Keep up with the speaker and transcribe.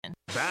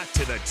Back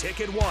to the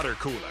Ticket Water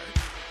Cooler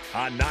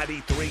on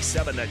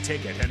 93.7 The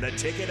Ticket and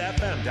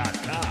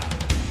theticketfm.com.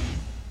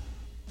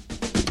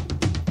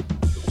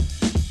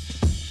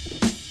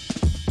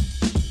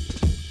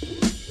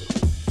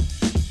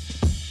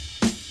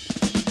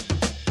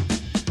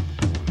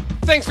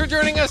 Thanks for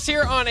joining us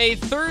here on a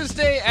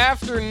Thursday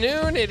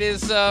afternoon. It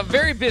is a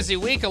very busy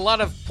week. A lot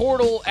of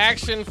portal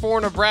action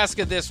for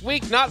Nebraska this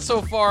week. Not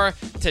so far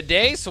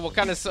today, so we'll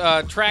kind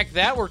of track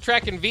that. We're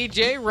tracking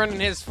VJ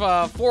running his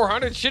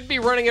 400. Should be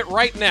running it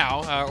right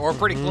now, or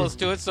pretty close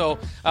to it, so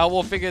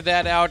we'll figure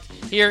that out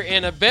here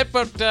in a bit.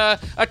 But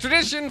a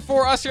tradition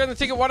for us here on the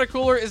Ticket Water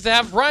Cooler is to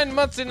have Bryan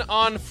Munson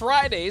on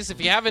Fridays. If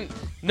you haven't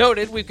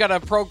noted, we've got a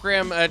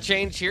program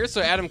change here,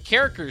 so Adam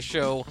Carricker's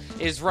show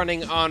is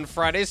running on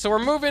Fridays. So we're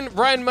moving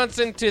Bryan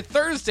Munson to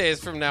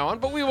Thursdays from now on,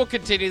 but we will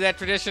continue that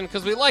tradition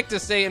because we like to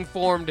stay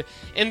informed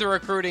in the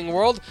recruiting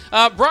world.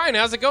 Bryan,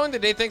 how's it going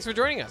today? Thanks for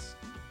joining us.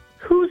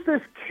 Who's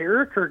this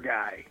Carricker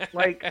guy?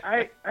 Like,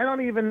 I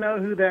don't even know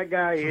who that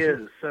guy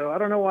is, so I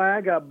don't know why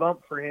I got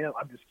bumped for him.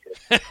 I'm just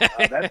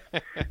kidding.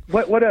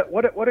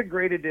 What a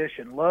great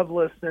addition. Love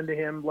listening to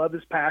him. Love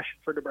his passion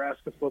for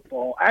Nebraska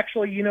football.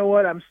 Actually, you know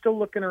what? I'm still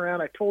looking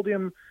around. I told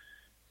him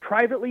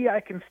privately I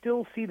can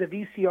still see the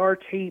VCR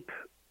tape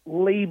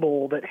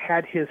label that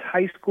had his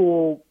high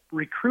school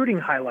recruiting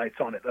highlights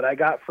on it that I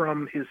got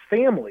from his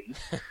family,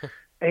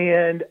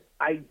 and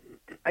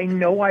I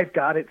know I've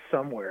got it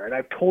somewhere, and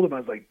I've told him, I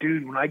was like,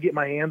 dude, when I get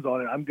my hands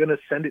on it, I'm going to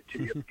send it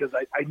to you because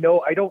I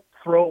know I don't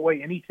throw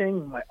away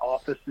anything. My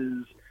office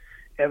is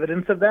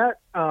evidence of that.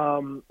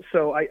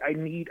 So I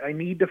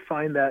need to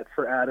find that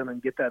for Adam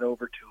and get that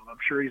over to him. I'm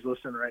sure he's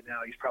listening right now.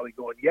 He's probably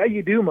going, yeah,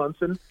 you do,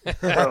 Munson.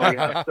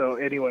 So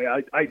anyway,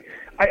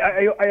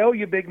 I owe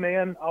you, big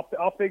man.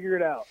 I'll figure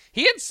it out.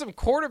 He had some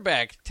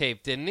quarterback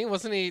tape, didn't he?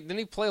 Didn't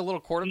he play a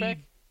little quarterback?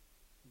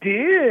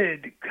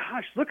 Did.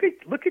 Gosh, look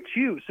at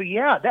you. So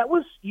yeah, that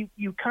was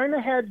you kind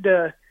of had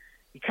to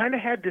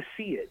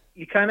see it.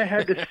 You kind of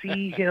had to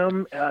see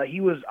him.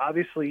 He was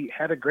obviously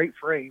had a great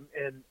frame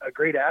and a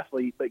great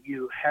athlete, but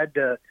you had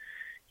to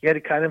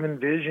kind of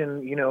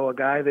envision, a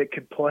guy that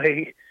could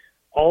play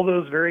all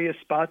those various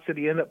spots that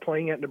he ended up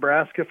playing at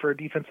Nebraska for a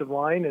defensive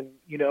line, and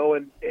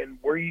and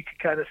where you could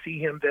kind of see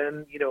him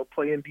then,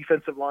 playing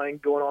defensive line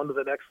going on to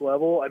the next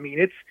level. I mean,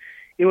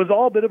 it was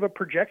all a bit of a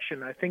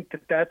projection. I think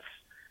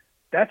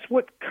that's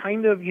what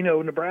kind of,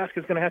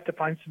 Nebraska's going to have to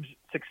find some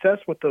success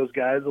with those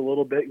guys a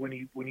little bit when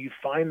you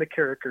find the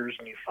Carrickers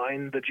and you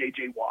find the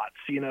J.J. Watts,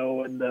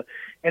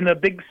 and the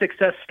big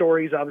success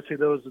stories, obviously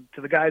those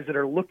to the guys that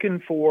are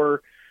looking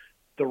for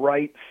the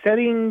right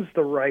settings,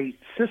 the right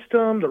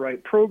system, the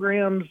right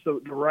programs, the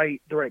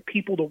right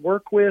people to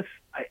work with.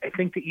 I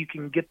think that you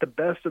can get the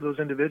best of those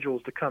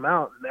individuals to come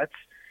out, and that's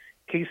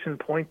case in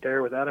point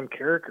there with Adam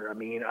Carricker. I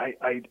mean,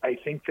 I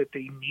think that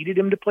they needed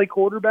him to play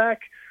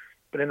quarterback,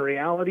 but in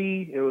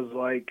reality, it was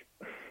like,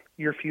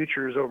 your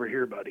future is over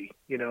here, buddy.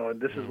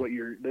 And this is what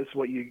you're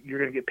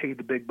going to get paid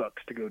the big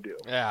bucks to go do.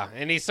 Yeah,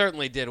 and he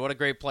certainly did. What a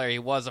great player he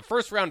was. A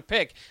first-round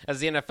pick, as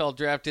the NFL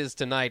draft is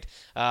tonight.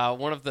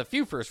 One of the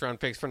few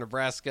first-round picks for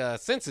Nebraska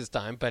since his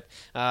time, but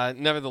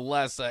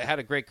nevertheless, had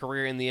a great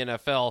career in the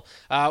NFL.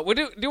 We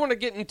do want to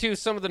get into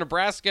some of the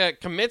Nebraska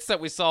commits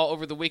that we saw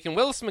over the weekend.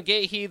 Willis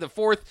McGahee, the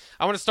fourth.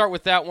 I want to start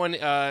with that one.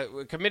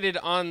 Committed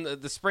on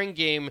the spring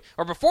game,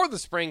 or before the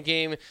spring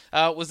game.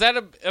 Was that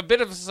a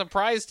bit of a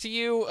surprise to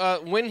you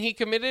when he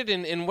committed,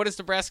 and what does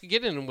Nebraska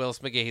get in Willis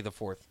McGahee the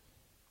fourth?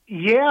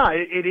 Yeah,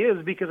 it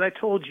is, because I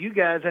told you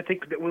guys, I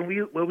think that when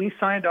we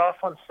signed off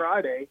on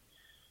Friday,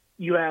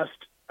 you asked,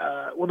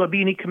 will there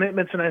be any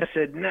commitments? And I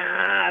said,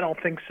 nah, I don't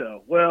think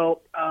so.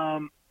 Well,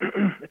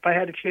 if I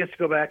had a chance to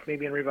go back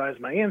maybe and revise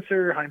my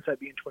answer, hindsight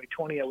being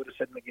 2020, I would have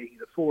said McGahee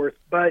the fourth.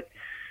 But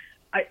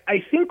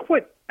I think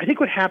what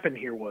happened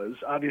here was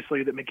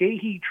obviously that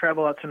McGahee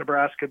traveled out to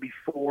Nebraska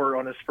before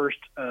on his first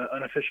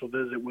unofficial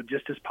visit with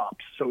just his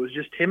pops. So it was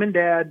just him and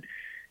Dad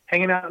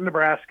hanging out in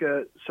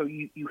Nebraska. So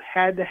you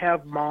had to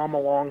have Mom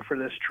along for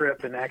this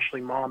trip, and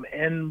actually Mom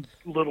and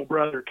little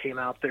brother came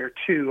out there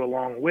too,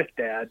 along with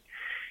Dad.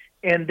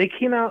 And they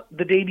came out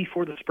the day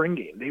before the spring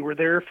game. They were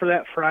there for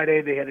that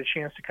Friday. They had a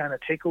chance to kind of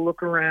take a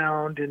look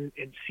around and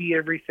see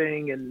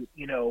everything. And,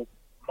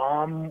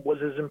 Mom was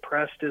as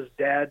impressed as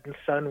Dad and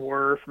son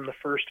were from the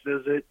first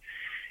visit.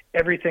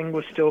 Everything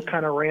was still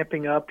kind of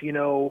ramping up,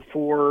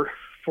 for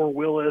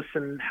Willis,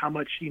 and how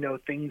much,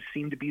 things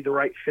seemed to be the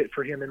right fit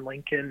for him in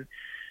Lincoln.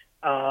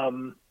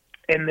 And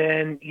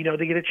then,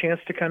 they get a chance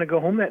to kind of go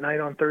home that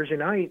night on Friday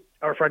night,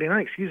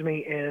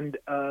 and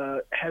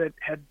had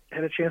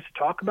a chance to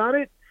talk about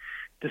it.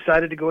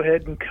 Decided to go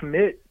ahead and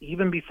commit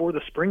even before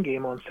the spring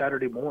game on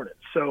Saturday morning.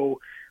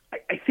 So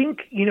I think,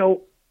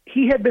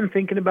 he had been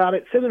thinking about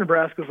it. Said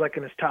Nebraska was like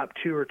in his top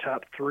 2 or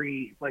top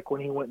 3, like when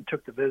he went and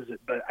took the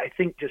visit. But I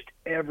think just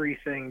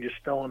everything just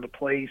fell into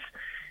place.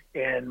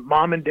 And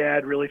Mom and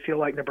Dad really feel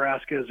like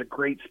Nebraska is a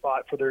great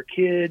spot for their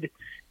kid.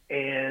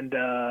 And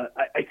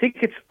I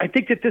think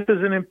that this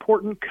is an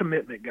important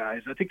commitment,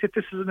 guys. I think that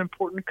this is an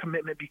important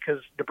commitment because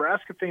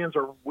Nebraska fans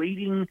are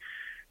waiting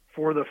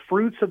for the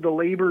fruits of the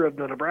labor of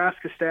the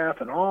Nebraska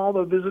staff and all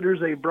the visitors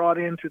they brought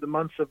in through the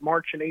months of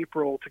March and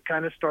April to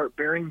kind of start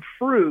bearing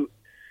fruit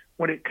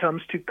when it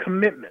comes to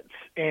commitments.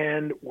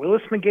 And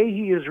Willis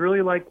McGahee is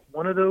really like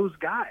one of those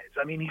guys.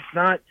 I mean, he's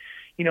not,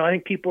 I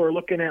think people are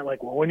looking at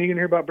like, well, when are you going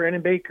to hear about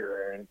Brandon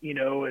Baker and,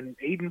 and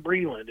Aiden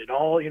Breland and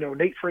all,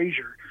 Nate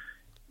Frazier.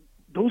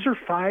 Those are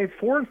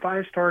 4 and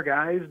 5 star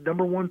guys,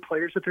 number one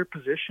players at their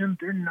position.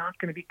 They're not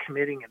going to be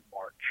committing in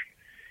March.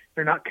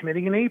 They're not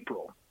committing in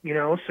April,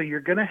 so you're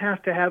going to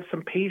have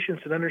some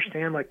patience and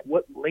understand like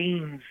what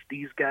lanes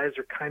these guys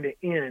are kind of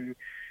in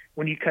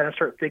when you kind of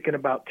start thinking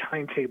about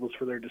timetables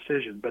for their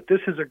decision. But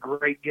this is a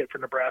great get for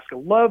Nebraska.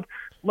 Love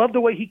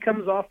the way he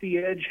comes off the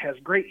edge, has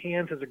great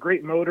hands, has a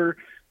great motor.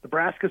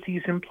 Nebraska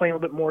sees him playing a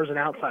little bit more as an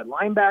outside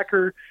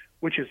linebacker,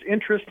 which is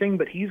interesting,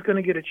 but he's going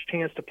to get a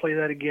chance to play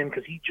that again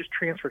because he just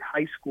transferred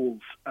high schools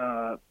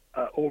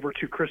over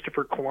to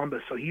Christopher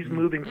Columbus. So he's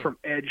moving from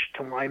edge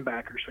to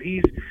linebacker. So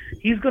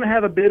he's going to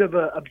have a bit of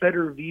a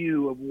better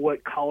view of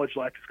what college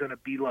life is going to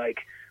be like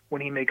when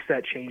he makes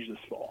that change this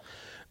fall.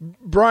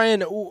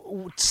 Bryan,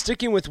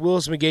 sticking with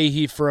Willis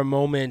McGahee for a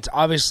moment,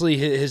 obviously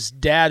his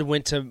dad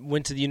went to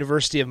the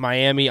University of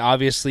Miami.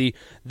 Obviously,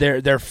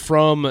 they're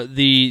from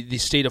the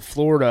state of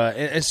Florida,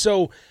 and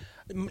so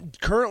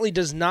currently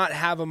does not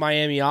have a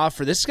Miami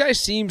offer. This guy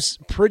seems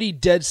pretty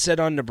dead set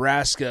on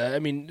Nebraska. I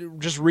mean,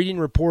 just reading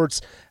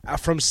reports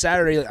from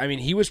Saturday, I mean,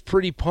 he was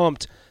pretty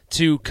pumped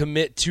to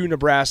commit to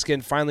Nebraska,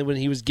 and finally when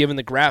he was given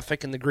the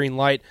graphic and the green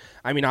light,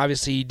 I mean,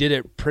 obviously he did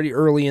it pretty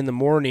early in the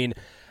morning.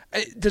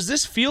 Does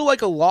this feel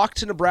like a lock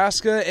to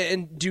Nebraska,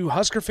 and do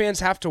Husker fans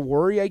have to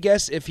worry, I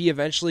guess, if he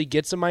eventually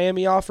gets a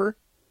Miami offer?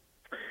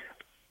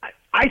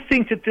 I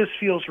think that this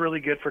feels really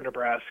good for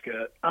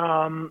Nebraska.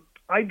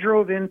 I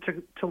drove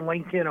into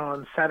Lincoln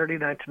on Saturday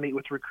night to meet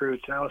with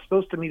recruits, and I was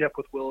supposed to meet up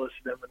with Willis.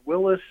 And then when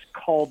Willis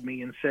called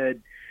me and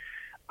said,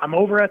 I'm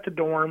over at the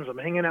dorms, I'm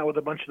hanging out with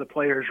a bunch of the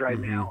players right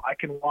now, I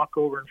can walk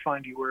over and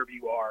find you wherever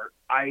you are,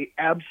 I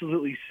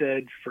absolutely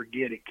said,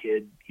 forget it,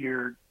 kid.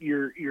 You're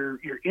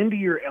into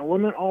your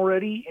element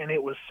already, and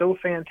it was so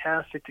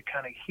fantastic to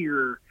kind of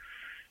hear,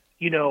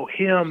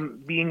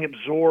 him being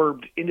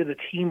absorbed into the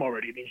team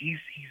already. I mean, he's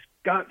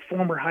got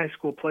former high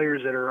school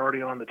players that are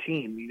already on the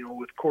team,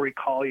 with Corey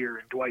Collier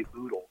and Dwight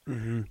Boodle.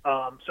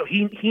 So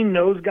he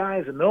knows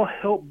guys, and they'll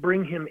help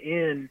bring him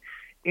in,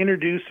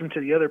 introduce him to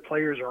the other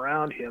players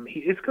around him.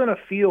 It's going to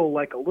feel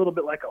like a little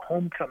bit like a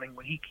homecoming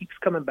when he keeps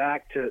coming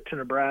back to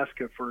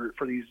Nebraska for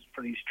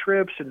these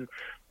trips, and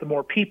the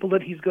more people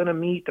that he's going to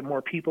meet, the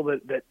more people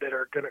that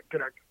are going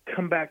to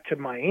come back to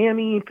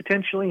Miami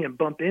potentially and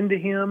bump into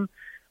him.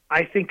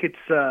 I think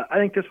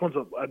this one's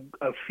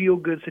a feel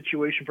good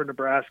situation for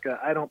Nebraska.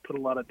 I don't put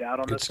a lot of doubt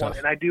on this one,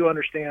 and I do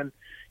understand,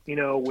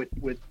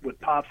 with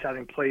Pops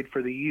having played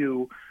for the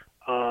U,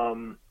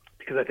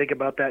 because I think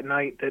about that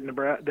night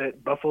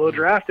that Buffalo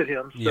drafted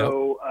him.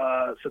 So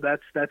so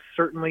that's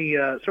certainly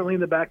in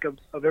the back of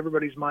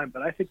everybody's mind.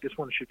 But I think this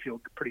one should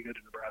feel pretty good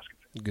to Nebraska.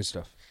 Good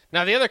stuff.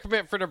 Now the other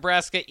commit for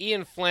Nebraska,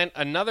 Ian Flint,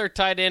 another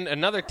tight end,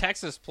 another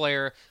Texas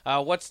player.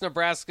 What's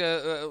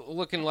Nebraska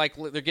looking like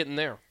they're getting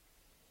there?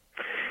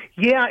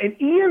 Yeah, and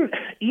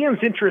Ian's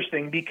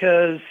interesting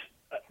because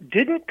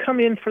didn't come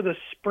in for the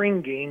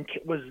spring game,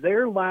 was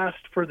there last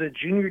for the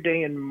junior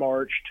day in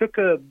March, took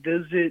a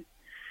visit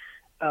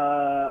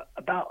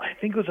about, I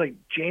think it was like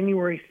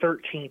January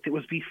 13th. It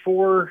was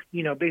before,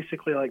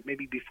 basically like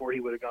maybe before he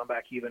would have gone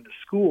back even to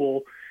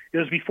school. It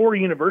was before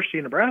University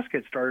of Nebraska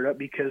had started up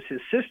because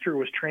his sister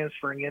was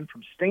transferring in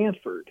from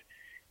Stanford,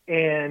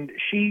 and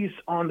she's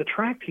on the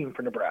track team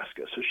for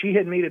Nebraska. So she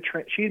had made a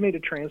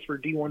transfer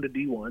D1 to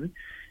D1.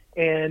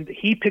 And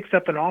he picks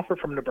up an offer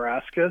from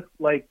Nebraska,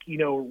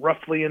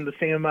 roughly in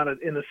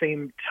the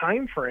same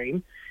time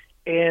frame,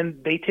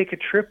 and they take a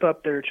trip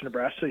up there to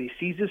Nebraska. He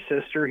sees his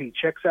sister, he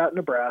checks out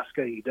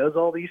Nebraska, he does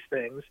all these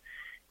things,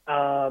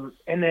 and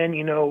then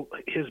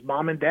his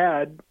mom and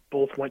dad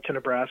both went to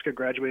Nebraska,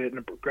 graduated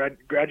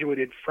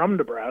from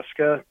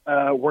Nebraska.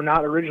 Were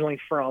not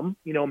originally from,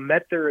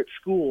 met there at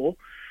school.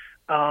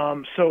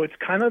 So it's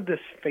kind of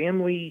this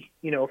family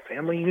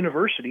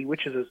university,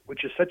 which is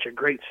such a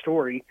great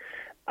story.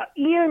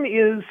 Ian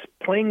is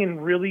playing in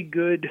really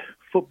good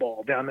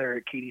football down there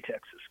at Katy,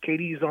 Texas.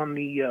 Katy's on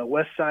the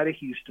west side of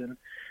Houston.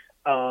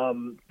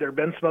 There have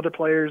been some other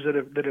players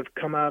that have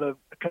come out of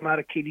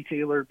Katy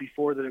Taylor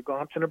before that have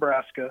gone to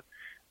Nebraska.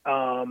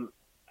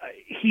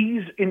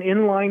 He's an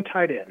inline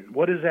tight end.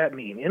 What does that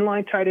mean?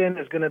 Inline tight end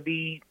is going to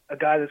be a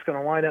guy that's going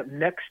to line up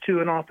next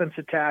to an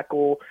offensive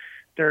tackle.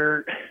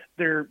 They're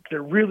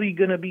really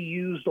going to be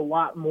used a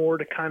lot more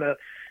to kind of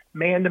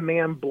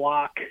man-to-man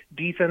block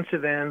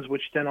defensive ends,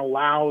 which then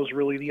allows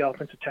really the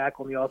offensive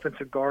tackle and the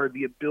offensive guard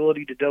the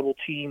ability to double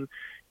team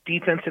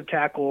defensive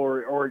tackle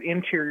or an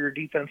interior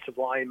defensive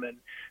lineman.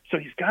 So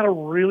he's got a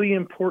really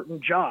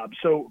important job.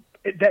 So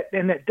that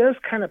does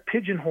kind of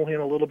pigeonhole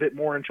him a little bit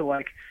more into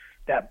like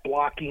that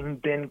blocking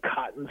Ben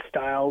Cotton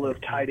style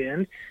of tight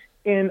end.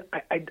 And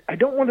I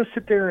don't want to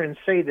sit there and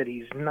say that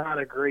he's not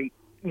a great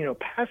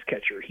pass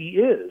catcher. He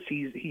is.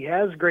 He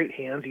has great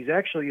hands. He's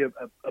actually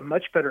a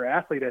much better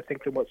athlete, I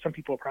think, than what some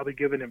people have probably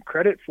given him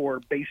credit for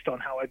based on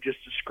how I've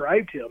just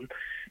described him.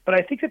 But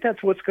I think that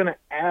that's what's going to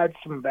add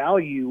some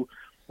value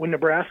when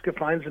Nebraska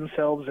finds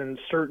themselves in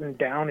certain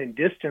down and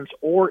distance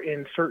or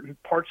in certain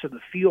parts of the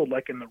field,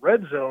 like in the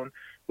red zone,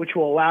 which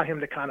will allow him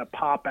to kind of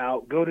pop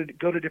out, go to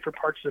different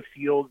parts of the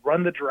field,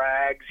 run the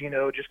drags,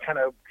 just kind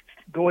of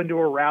go into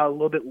a route a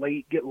little bit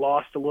late, get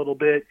lost a little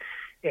bit,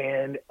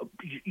 and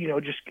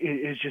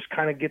just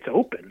kind of gets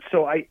open.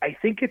 So I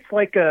think it's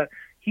like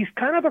he's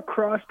kind of a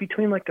cross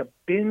between like a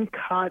Ben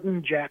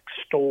Cotton, Jack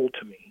Stoll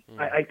to me.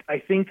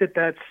 I think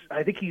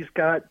I think he's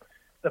got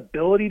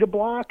ability to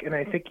block, and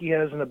I think he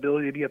has an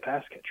ability to be a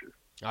pass catcher.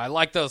 I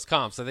like those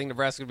comps. I think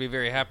Nebraska would be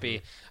very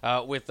happy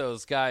with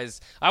those guys.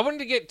 I wanted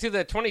to get to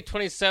the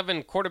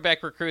 2027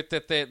 quarterback recruit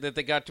that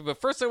they got to, but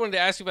first I wanted to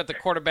ask you about the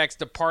quarterbacks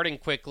departing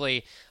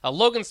quickly.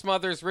 Logan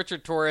Smothers,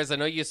 Richard Torres. I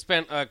know you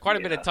spent quite a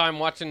bit of time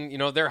watching,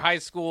 their high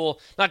school,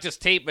 not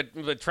just tape,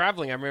 but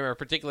traveling. I remember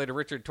particularly to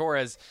Richard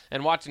Torres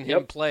and watching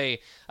him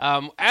play.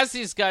 As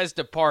these guys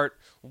depart,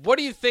 what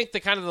do you think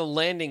the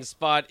landing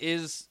spot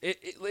is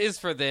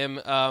for them?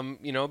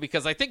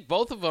 Because I think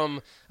both of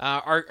them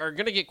are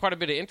going to get quite a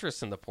bit of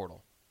interest in the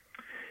portal.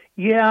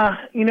 Yeah,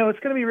 it's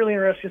going to be really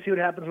interesting to see what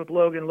happens with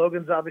Logan.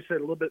 Logan's obviously at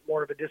a little bit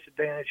more of a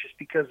disadvantage just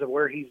because of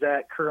where he's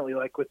at currently,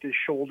 like with his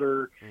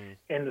shoulder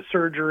and the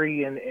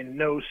surgery and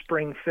no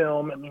spring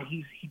film. I mean,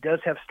 he does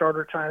have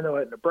starter time, though,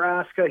 at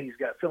Nebraska. He's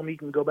got film he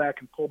can go back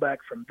and pull back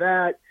from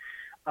that.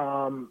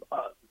 I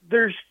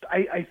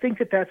think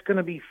that's going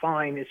to be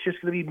fine. It's just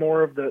going to be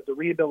more of the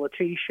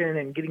rehabilitation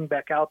and getting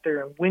back out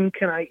there. And when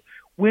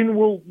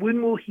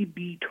will he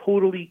be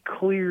totally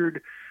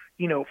cleared,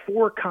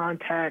 for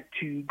contact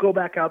to go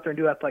back out there and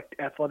do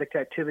athletic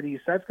activities?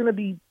 That's going to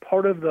be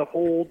part of the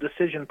whole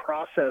decision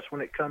process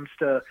when it comes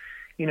to,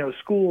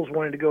 schools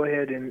wanting to go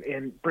ahead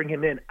and bring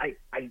him in. I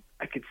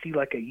could see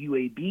like a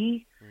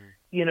UAB,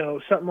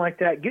 something like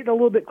that, getting a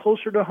little bit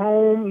closer to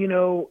home,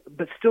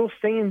 but still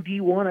staying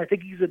D1. I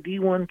think he's a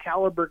D1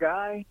 caliber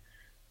guy.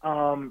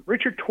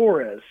 Richard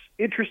Torres,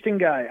 interesting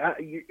guy.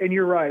 And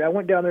you're right. I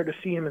went down there to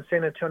see him in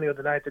San Antonio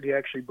the night that he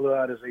actually blew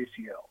out his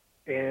ACL.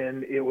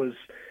 And it was,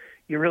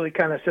 you really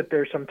kind of sit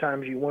there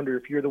sometimes, you wonder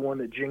if you're the one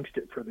that jinxed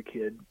it for the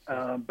kid.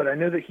 But I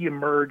know that he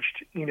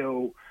emerged,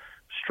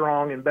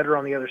 strong and better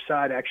on the other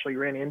side. I actually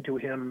ran into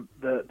him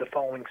the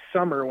following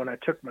summer when I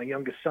took my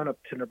youngest son up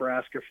to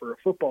Nebraska for a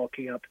football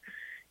camp,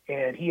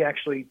 and he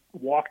actually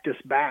walked us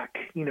back,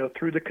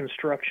 through the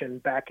construction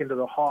back into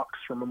the Hawks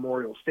from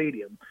Memorial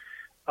Stadium.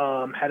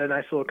 Had a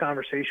nice little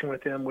conversation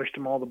with him, wished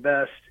him all the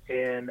best,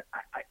 and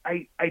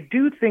I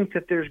do think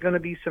that there's going to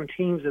be some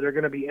teams that are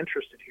going to be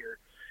interested here.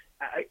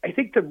 I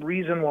think the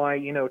reason why,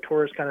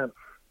 Torres kind of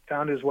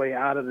found his way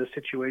out of the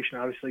situation,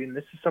 obviously, and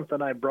this is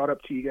something I brought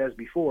up to you guys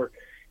before,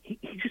 he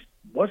just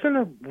wasn't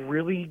a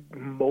really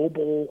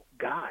mobile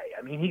guy.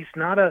 I mean, he's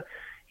not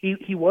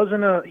he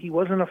wasn't a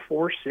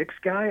 4'6"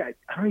 guy.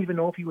 I don't even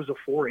know if he was a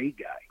 4'8"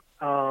 guy.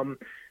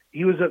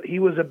 He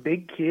was a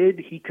big kid.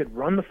 He could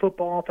run the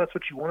football if that's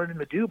what you wanted him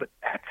to do, but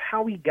that's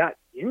how he got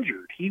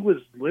injured. He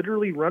was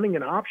literally running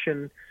an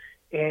option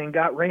and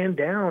got ran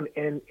down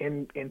and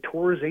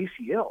tore his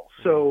ACL.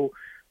 So,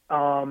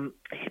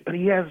 but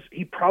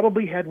he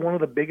probably had one of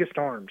the biggest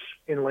arms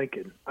in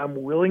Lincoln.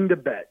 I'm willing to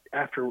bet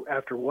after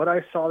what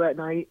I saw that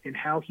night and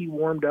how he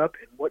warmed up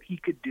and what he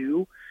could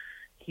do,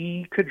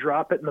 he could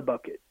drop it in the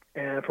bucket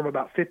and from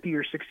about 50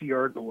 or 60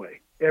 yards away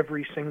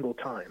every single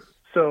time.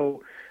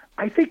 So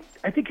I think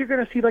you're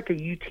going to see like a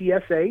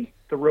UTSA,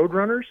 the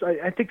Roadrunners.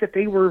 I think that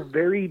they were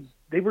very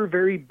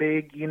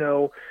big,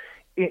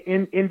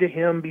 into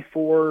him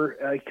before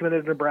he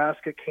committed to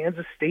Nebraska.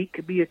 Kansas State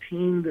could be a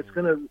team that's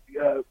going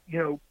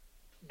to,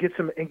 get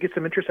some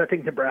interest. I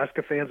think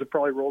Nebraska fans would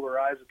probably roll their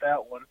eyes at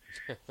that one.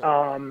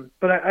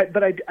 But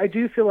I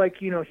do feel like,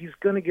 he's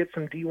going to get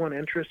some D1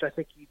 interest. I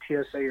think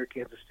UTSA or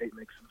Kansas State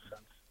makes some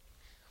sense.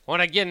 Well,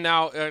 and again,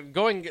 now we're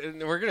going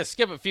to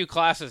skip a few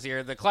classes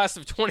here. The class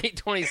of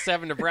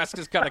 2027,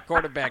 Nebraska's got a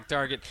quarterback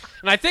target,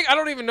 and I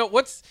don't even know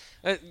what's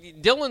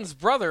Dylan's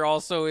brother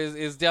also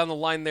is down the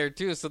line there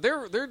too. So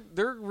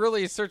they're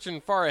really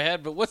searching far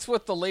ahead. But what's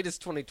with the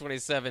latest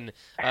 2027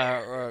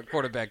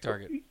 quarterback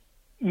target?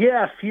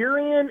 Yeah,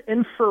 Furian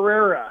and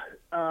Ferreira.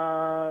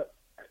 I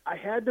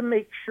had to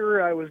make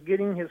sure I was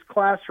getting his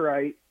class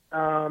right,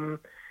 and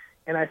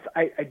I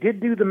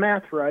did do the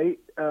math right.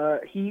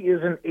 He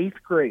is in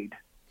 8th grade.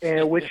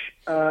 And which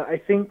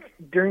I think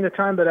during the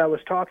time that I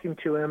was talking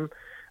to him,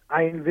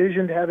 I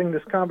envisioned having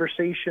this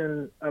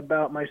conversation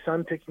about my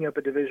son picking up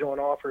a Division I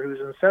offer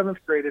who's in 7th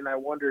grade, and I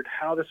wondered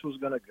how this was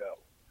going to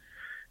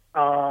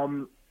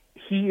go.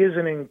 He is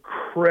an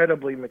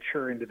incredibly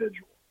mature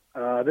individual.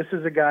 This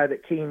is a guy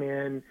that came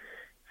in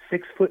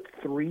 6'3",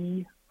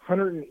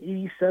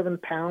 187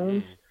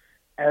 pounds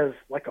as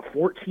like a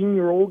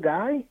 14-year-old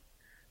guy.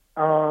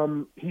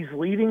 He's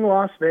leaving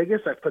Las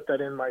Vegas. I put that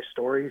in my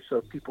story so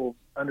if people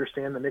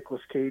understand the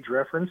Nicolas Cage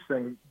reference,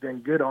 then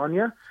good on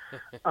you.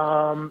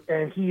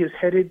 And he is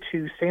headed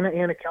to Santa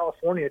Ana,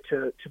 California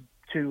to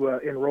to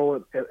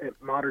enroll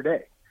at Mater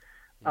Dei.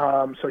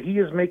 So he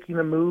is making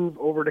a move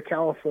over to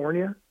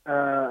California.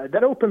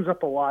 That opens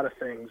up a lot of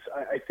things.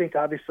 I think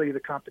obviously the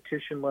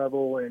competition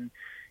level and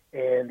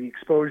the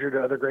exposure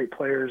to other great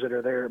players that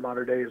are there at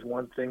Mater Dei is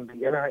one thing. The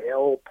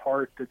NIL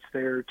part that's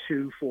there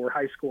too for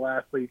high school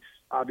athletes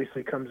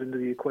obviously comes into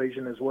the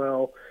equation as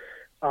well.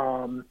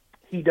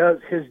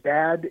 His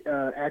dad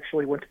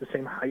actually went to the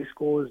same high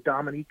school as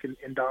Dominique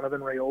and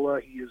Donovan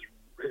Raiola.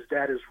 His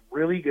dad is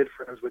really good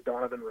friends with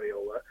Donovan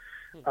Raiola.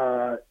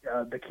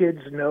 The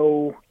kids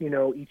know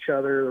each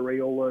other, the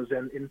Raiolas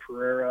and in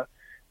Ferreira.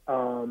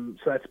 So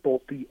that's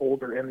both the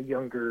older and the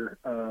younger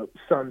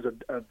sons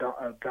of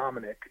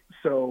Dominic.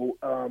 So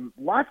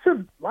lots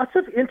of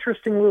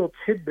interesting little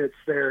tidbits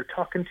there.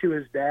 Talking to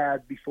his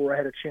dad before I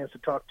had a chance to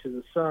talk to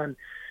the son,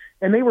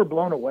 and they were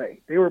blown away.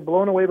 They were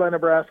blown away by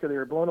Nebraska. They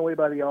were blown away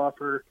by the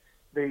offer.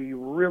 They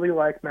really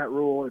like Matt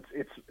Rule.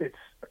 It's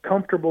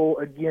comfortable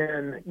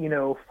again,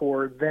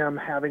 for them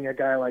having a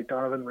guy like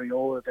Donovan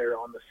Raiola there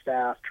on the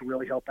staff to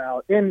really help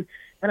out. And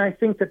I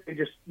think that they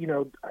just,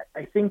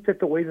 I think that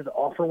the way that the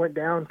offer went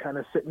down, kind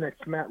of sitting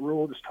next to Matt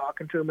Rule, just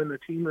talking to him in the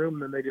team room,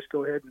 and then they just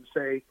go ahead and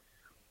say,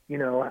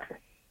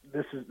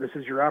 this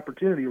is your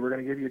opportunity. We're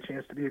going to give you a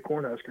chance to be a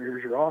Cornhusker.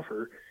 Here's your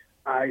offer.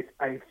 I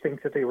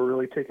think that they were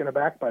really taken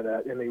aback by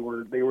that, and they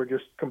were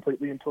just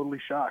completely and totally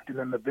shocked. And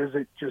then the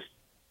visit just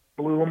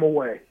blew them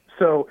away.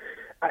 So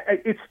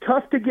it's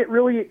tough to get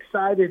really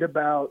excited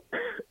about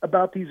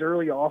these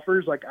early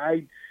offers. Like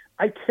I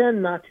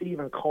tend not to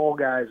even call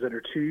guys that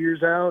are 2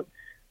 years out,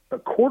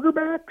 but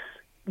quarterbacks,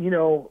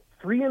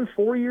 3 and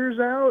 4 years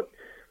out,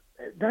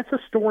 that's a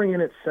story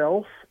in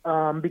itself.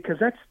 Because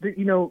that's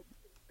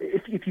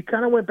if you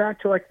kind of went back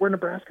to like where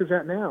Nebraska's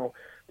at now,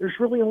 there's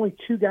really only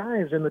two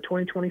guys in the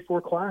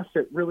 2024 class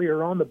that really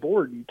are on the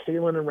board,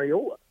 Kalen and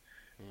Raiola.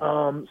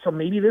 So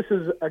maybe this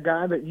is a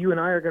guy that you and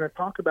I are going to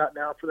talk about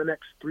now for the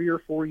next 3 or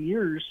 4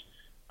 years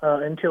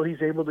until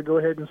he's able to go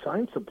ahead and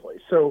sign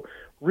someplace. So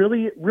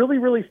really, really,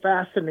 really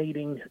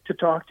fascinating to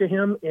talk to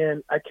him,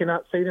 and I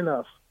cannot say it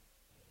enough.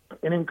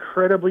 An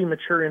incredibly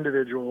mature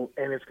individual,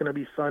 and it's going to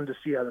be fun to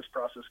see how this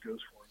process goes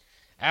for him.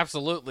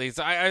 Absolutely.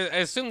 So I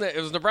assume that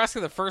it was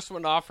Nebraska the first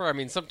one to offer. I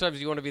mean, sometimes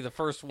you want to be the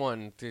first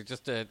one to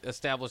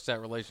establish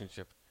that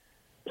relationship.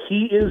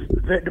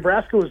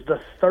 Nebraska was the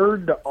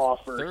third to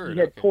offer. He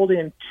had pulled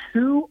in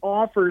 2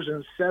 offers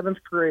in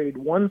 7th grade,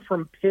 one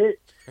from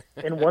Pitt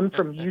and one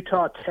from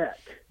Utah Tech.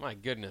 My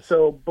goodness.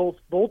 So both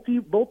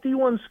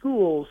D1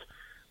 schools,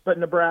 but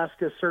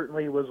Nebraska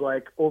certainly was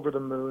like over the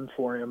moon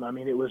for him. I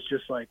mean, it was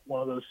just like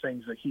one of those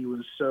things that he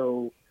was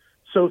so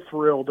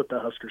thrilled that the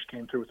Huskers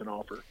came through with an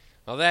offer.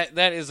 Well,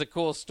 that is a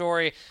cool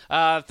story.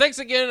 Thanks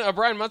again,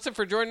 Bryan Munson,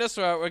 for joining us.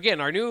 Again,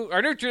 our new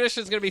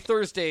tradition is going to be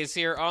Thursdays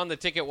here on the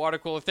Ticket Water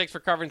Cooler. Thanks for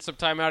carving some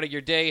time out of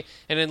your day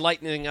and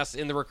enlightening us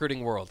in the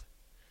recruiting world.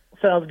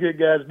 Sounds good,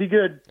 guys. Be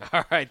good.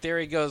 All right, there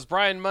he goes.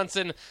 Bryan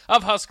Munson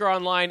of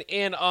HuskerOnline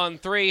and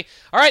On3.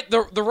 All right,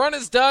 the run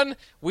is done.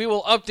 We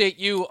will update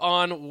you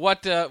on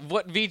what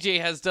VJ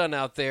has done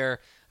out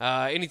there.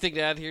 Anything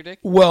to add here, Dick?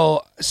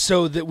 Well,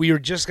 so that we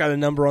just got a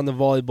number on the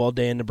volleyball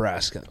day in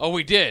Nebraska. Oh,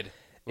 we did.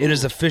 It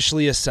is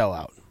officially a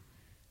sellout.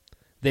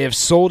 They have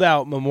sold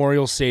out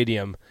Memorial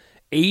Stadium.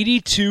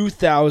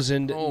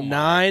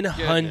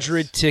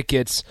 82,900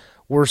 tickets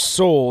were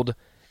sold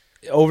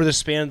over the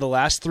span of the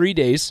last 3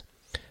 days.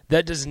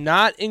 That does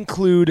not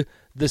include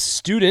the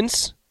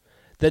students.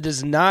 That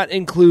does not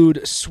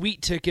include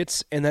suite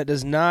tickets. And that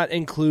does not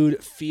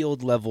include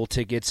field level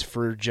tickets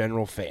for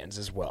general fans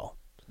as well.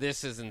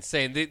 This is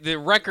insane. The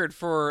record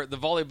for the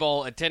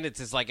volleyball attendance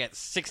is like at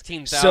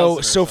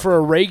 16,000. So for a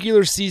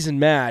regular season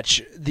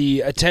match,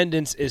 the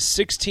attendance is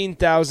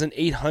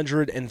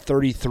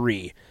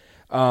 16,833.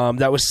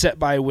 That was set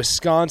by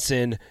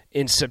Wisconsin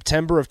in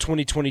September of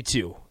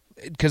 2022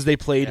 because they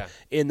played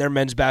in their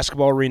men's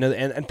basketball arena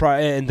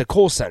and the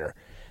Kohl Center.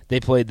 They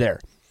played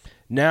there.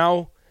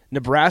 Now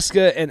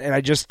Nebraska and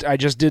I just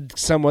did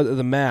somewhat of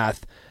the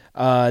math.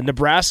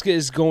 Nebraska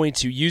is going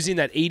to, using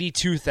that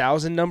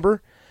 82,000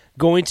 number,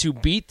 going to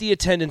beat the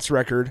attendance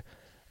record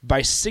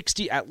by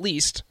at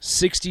least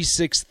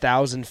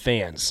 66,000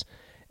 fans.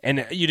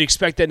 And you'd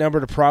expect that number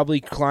to probably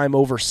climb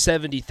over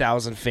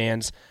 70,000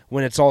 fans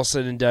when it's all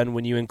said and done,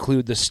 when you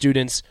include the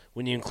students,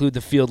 when you include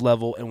the field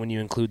level, and when you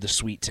include the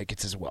suite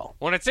tickets as well.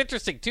 Well, it's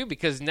interesting, too,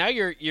 because now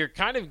you're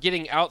kind of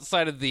getting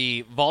outside of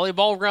the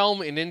volleyball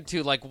realm and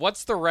into, like,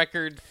 what's the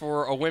record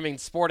for a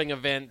women's sporting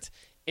event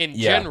in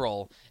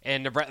general,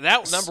 and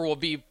that number will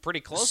be pretty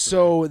close.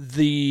 So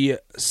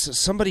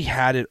somebody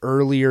had it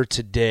earlier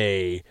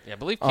today. Yeah, I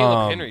believe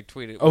Caleb Henry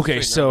tweeted.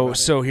 Okay, so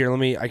here,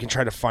 I can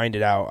try to find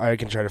it out. I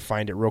can try to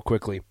find it real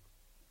quickly.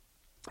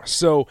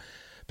 So,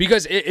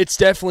 because it's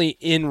definitely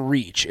in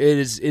reach. It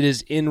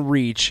is in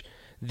reach.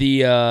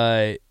 The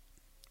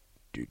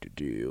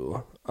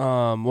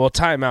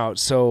timeout.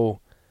 So,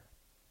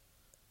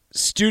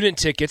 student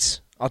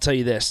tickets. I'll tell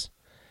you this.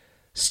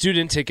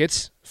 Student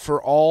tickets for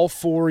all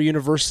 4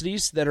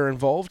 universities that are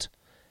involved.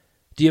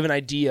 Do you have an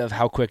idea of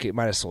how quick it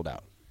might have sold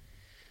out?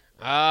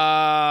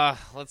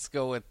 Let's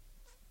go with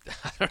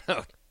I don't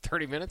know,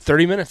 30 minutes?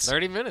 30 minutes.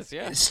 30 minutes,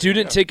 yeah.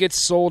 Student tickets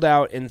sold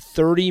out in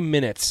 30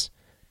 minutes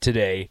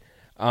today.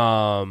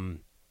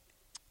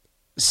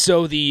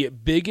 So the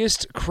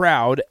biggest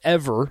crowd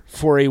ever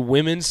for a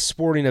women's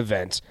sporting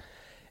event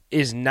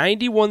is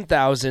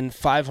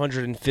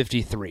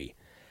 91,553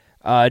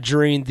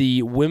 during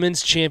the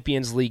Women's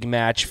Champions League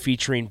match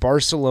featuring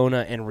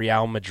Barcelona and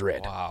Real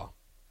Madrid. Wow.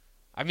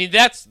 I mean,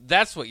 that's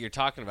what you're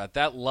talking about.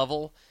 That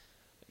level,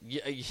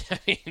 I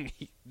mean,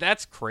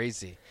 that's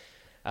crazy.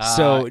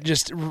 So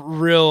just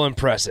real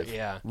impressive.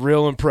 Yeah.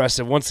 Real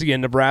impressive. Once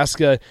again,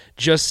 Nebraska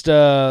just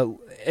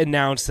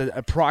announced that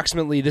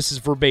approximately, this is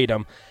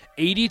verbatim,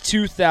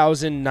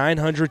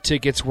 82,900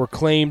 tickets were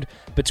claimed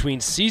between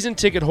season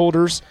ticket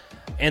holders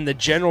and the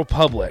general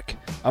public.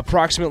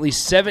 Approximately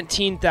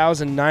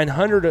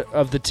 17,900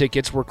 of the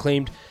tickets were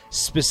claimed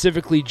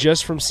specifically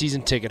just from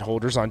season ticket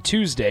holders on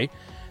Tuesday.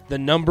 The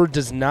number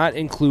does not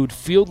include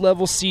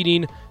field-level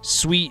seating,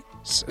 suite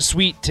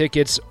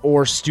tickets,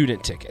 or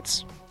student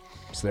tickets.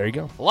 So there you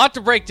go. A lot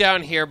to break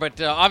down here,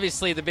 but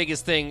obviously the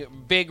biggest thing,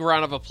 big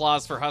round of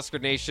applause for Husker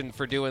Nation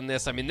for doing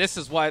this. I mean, this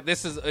is why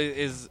this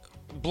is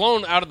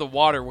blown out of the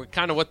water with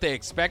kind of what they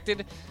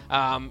expected,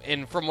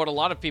 and from what a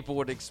lot of people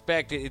would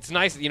expect. It's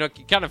nice,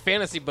 kind of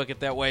fantasy book it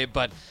that way,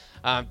 but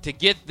to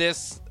get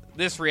this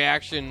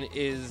reaction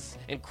is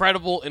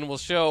incredible and will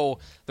show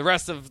the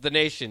rest of the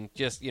nation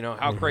just,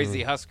 how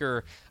crazy how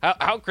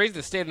crazy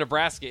the state of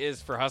Nebraska is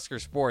for Husker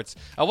sports.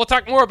 We'll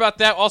talk more about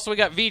that. Also, we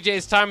got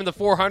VJ's time in the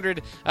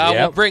 400.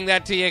 We'll bring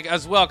that to you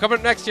as well. Coming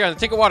up next year on the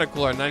Ticket Water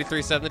Cooler on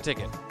 93.7 The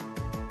Ticket.